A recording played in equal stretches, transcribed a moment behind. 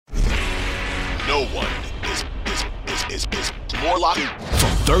No one is more locked in. From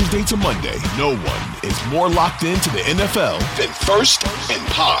Thursday to Monday, no one is more locked into the NFL than First and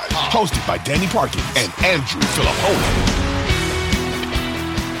Pod. Hosted by Danny Parkins and Andrew Filippone.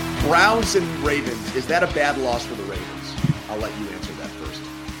 Browns and Ravens, is that a bad loss for the Ravens? I'll let you answer that first.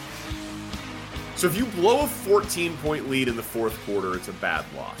 So if you blow a 14-point lead in the fourth quarter, it's a bad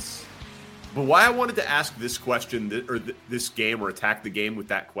loss. But why I wanted to ask this question, or this game, or attack the game with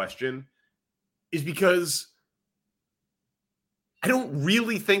that question, is because I don't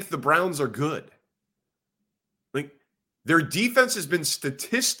really think the Browns are good. Like, their defense has been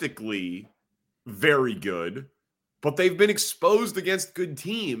statistically very good, but they've been exposed against good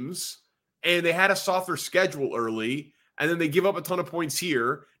teams, and they had a softer schedule early, and then they give up a ton of points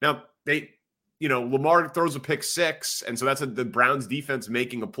here. Now, Lamar throws a pick six, and so that's the Browns defense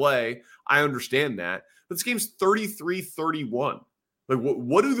making a play. I understand that. But this game's 33-31. Like,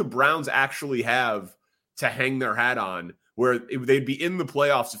 what do the Browns actually have to hang their hat on where they'd be in the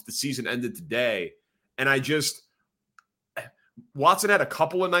playoffs if the season ended today? And Watson had a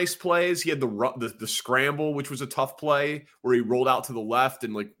couple of nice plays. He had the scramble, which was a tough play where he rolled out to the left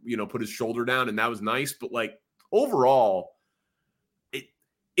and put his shoulder down, and that was nice. But overall,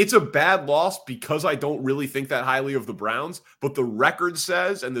 it's a bad loss because I don't really think that highly of the Browns. But the record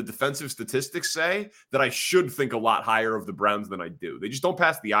says and the defensive statistics say that I should think a lot higher of the Browns than I do. They just don't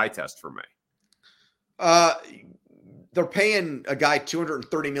pass the eye test for me. They're paying a guy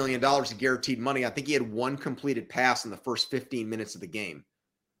 $230 million in guaranteed money. I think he had one completed pass in the first 15 minutes of the game.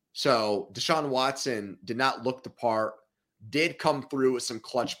 So Deshaun Watson did not look the part, did come through with some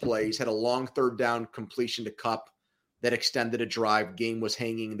clutch plays, had a long third down completion to Kupp that extended a drive. Game was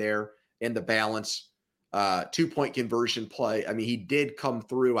hanging there in the balance. 2-point conversion play. I mean, he did come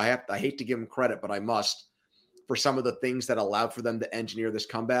through. I hate to give him credit, but I must, for some of the things that allowed for them to engineer this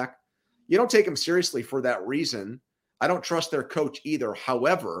comeback. You don't take him seriously for that reason. I don't trust their coach either.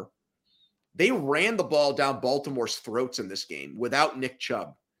 However, they ran the ball down Baltimore's throats in this game without Nick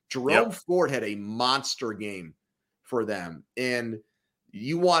Chubb. Jerome Ford had a monster game for them. And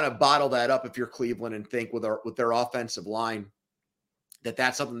you want to bottle that up if you're Cleveland and think with their offensive line that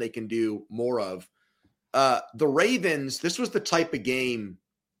that's something they can do more of. The Ravens, this was the type of game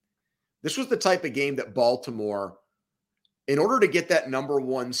that Baltimore, in order to get that number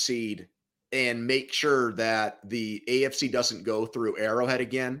one seed and make sure that the AFC doesn't go through Arrowhead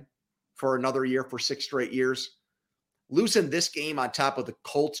again for another year, for 6 straight years, losing this game on top of the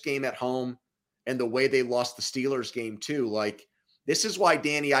Colts game at home and the way they lost the Steelers game too. This is why,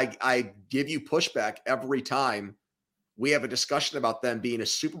 Danny, I give you pushback every time we have a discussion about them being a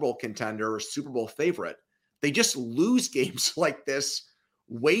Super Bowl contender or Super Bowl favorite. They just lose games like this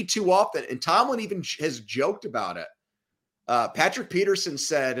way too often. And Tomlin even has joked about it. Patrick Peterson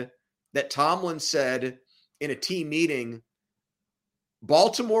said that Tomlin said in a team meeting,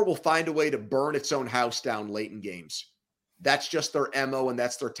 Baltimore will find a way to burn its own house down late in games. That's just their MO and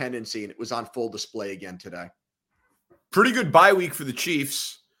that's their tendency. And it was on full display again today. Pretty good bye week for the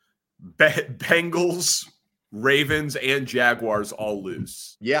Chiefs. Bengals, Ravens, and Jaguars all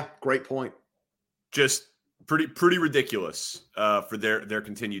lose. Yeah, great point. Just pretty ridiculous for their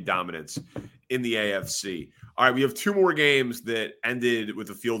continued dominance in the AFC. All right, we have 2 more games that ended with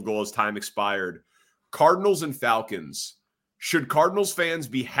a field goal as time expired. Cardinals and Falcons. Should Cardinals fans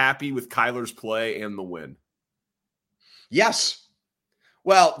be happy with Kyler's play and the win? Yes.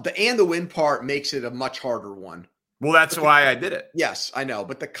 Well, the win part makes it a much harder one. Well, that's why I did it. Yes, I know.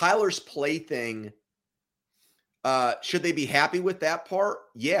 But the Kyler's play thing, should they be happy with that part?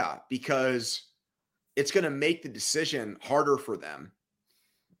 Yeah, because it's going to make the decision harder for them.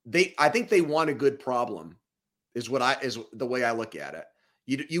 I think they want a good problem, is the way I look at it.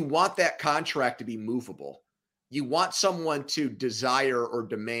 You want that contract to be movable. You want someone to desire or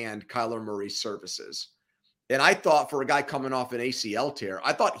demand Kyler Murray's services. And I thought, for a guy coming off an ACL tear,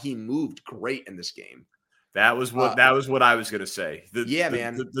 I thought he moved great in this game. That was what I was going to say.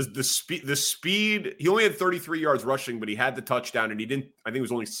 Man. The speed. He only had 33 yards rushing, but he had the touchdown, and he didn't. I think it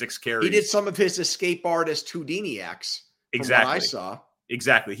was only 6 carries. He did some of his escape artist Houdini acts. Exactly. From what I saw.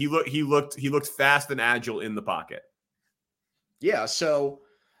 Exactly. He looked fast and agile in the pocket. Yeah. So,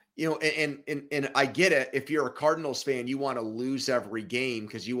 and I get it. If you're a Cardinals fan, you want to lose every game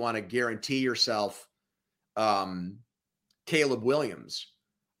because you want to guarantee yourself Caleb Williams.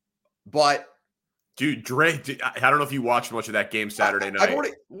 But dude, Drake, I don't know if you watched much of that game Saturday night.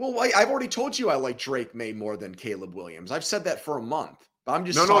 I've already told you I like Drake May more than Caleb Williams. I've said that for a month. But I'm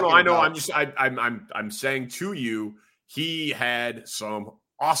just no. I know. I'm saying to you, he had some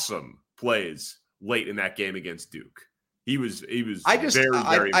awesome plays late in that game against Duke. He was I'd have to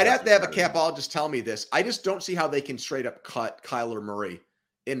have a impressive. capologist tell me this. I just don't see how they can straight up cut Kyler Murray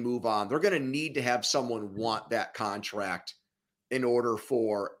and move on. They're going to need to have someone want that contract in order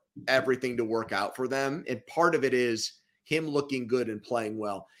for everything to work out for them. And part of it is him looking good and playing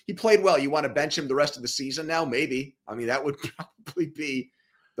well. He played well. You want to bench him the rest of the season now? Maybe. I mean, that would probably be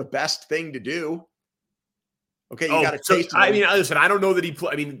the best thing to do. Okay, you got to taste. I mean, listen, I don't know that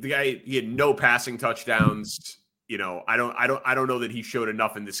the guy, he had no passing touchdowns. You know, I don't know that he showed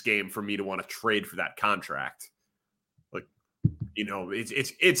enough in this game for me to want to trade for that contract. Like, you know,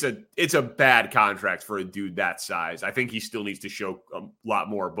 it's a bad contract for a dude that size. I think he still needs to show a lot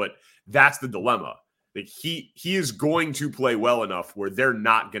more, but that's the dilemma. Like he is going to play well enough where they're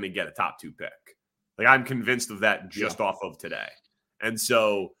not going to get a top 2 pick. Like I'm convinced of that just off of today. And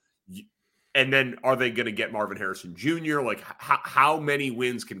so, and then are they going to get Marvin Harrison Jr.? Like how many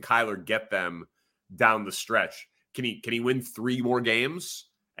wins can Kyler get them down the stretch? Can he win 3 more games?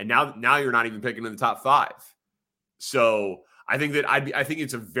 And now you're not even picking in the top 5. So I think that I think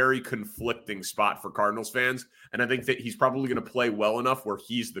it's a very conflicting spot for Cardinals fans. And I think that he's probably going to play well enough where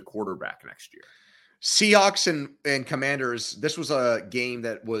he's the quarterback next year. Seahawks and Commanders, this was a game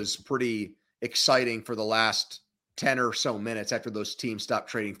that was pretty exciting for the last 10 or so minutes after those teams stopped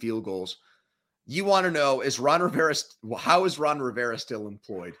trading field goals. You want to know, how is Ron Rivera still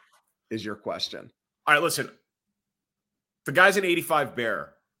employed, is your question. All right, listen. The guy's an 85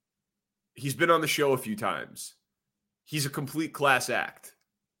 Bear. He's been on the show a few times. He's a complete class act.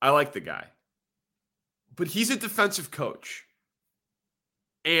 I like the guy. But he's a defensive coach.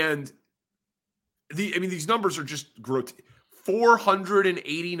 And these numbers are just grotesque.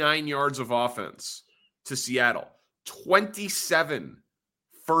 489 yards of offense to Seattle. 27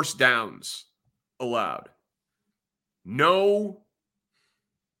 first downs allowed. No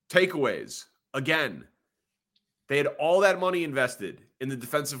takeaways. Again, they had all that money invested in the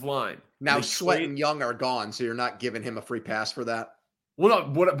defensive line. Now Sweat and Young are gone, so you're not giving him a free pass for that? Well,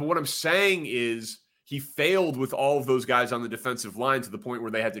 what I'm saying is he failed with all of those guys on the defensive line to the point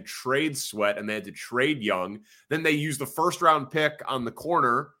where they had to trade Sweat and they had to trade Young. Then they used the first-round pick on the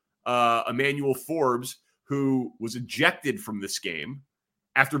corner, Emmanuel Forbes, who was ejected from this game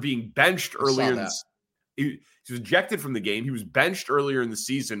after being benched earlier. He was ejected from the game. He was benched earlier in the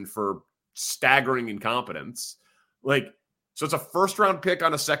season for staggering incompetence. So it's a first-round pick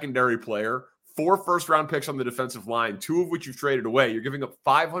on a secondary player, 4 first-round picks on the defensive line, 2 of which you've traded away. You're giving up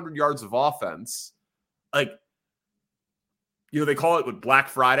 500 yards of offense. They call it Black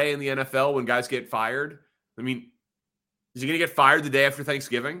Friday in the NFL when guys get fired. I mean, is he going to get fired the day after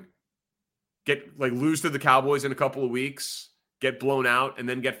Thanksgiving? Lose to the Cowboys in a couple of weeks, get blown out, and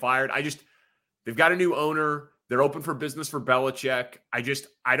then get fired? They've got a new owner. They're open for business for Belichick.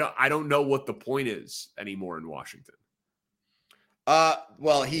 I don't know what the point is anymore in Washington.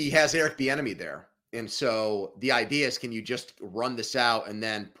 Well, he has Eric Bieniemy there. And so the idea is, can you just run this out and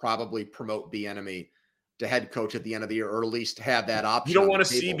then probably promote Bieniemy to head coach at the end of the year, or at least have that option? You don't want to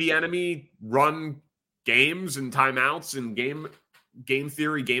see Bieniemy run games and timeouts and game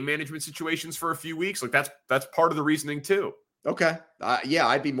theory, game management situations for a few weeks. That's part of the reasoning too. Okay. Yeah,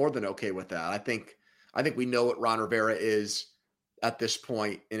 I'd be more than okay with that. I think we know what Ron Rivera is at this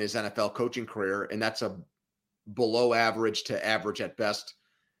point in his NFL coaching career, and that's a below average to average at best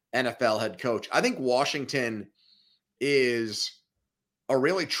NFL head coach. I think Washington is a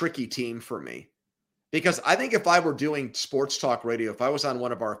really tricky team for me, because I think if I were doing sports talk radio, if I was on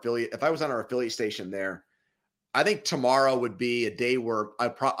our affiliate station there, I think tomorrow would be a day where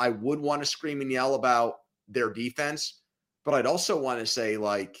I would want to scream and yell about their defense, but I'd also want to say,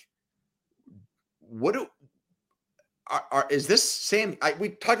 is this Sam? We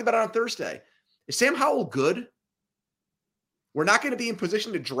talked about it on Thursday. Is Sam Howell good? We're not going to be in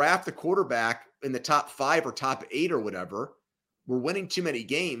position to draft the quarterback in the top 5 or top 8 or whatever. We're winning too many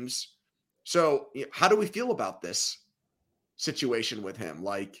games. So how do we feel about this situation with him?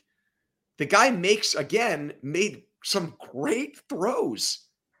 The guy made some great throws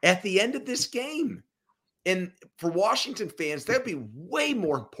at the end of this game. And for Washington fans, that'd be way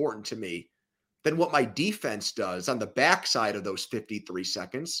more important to me than what my defense does on the backside of those 53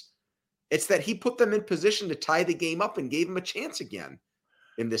 seconds. It's that he put them in position to tie the game up and gave them a chance again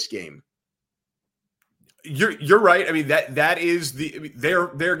in this game. You're right. I mean, that is they're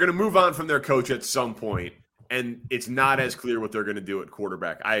going to move on from their coach at some point, and it's not as clear what they're going to do at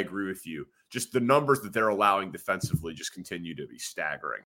quarterback. I agree with you. Just the numbers that they're allowing defensively just continue to be staggering.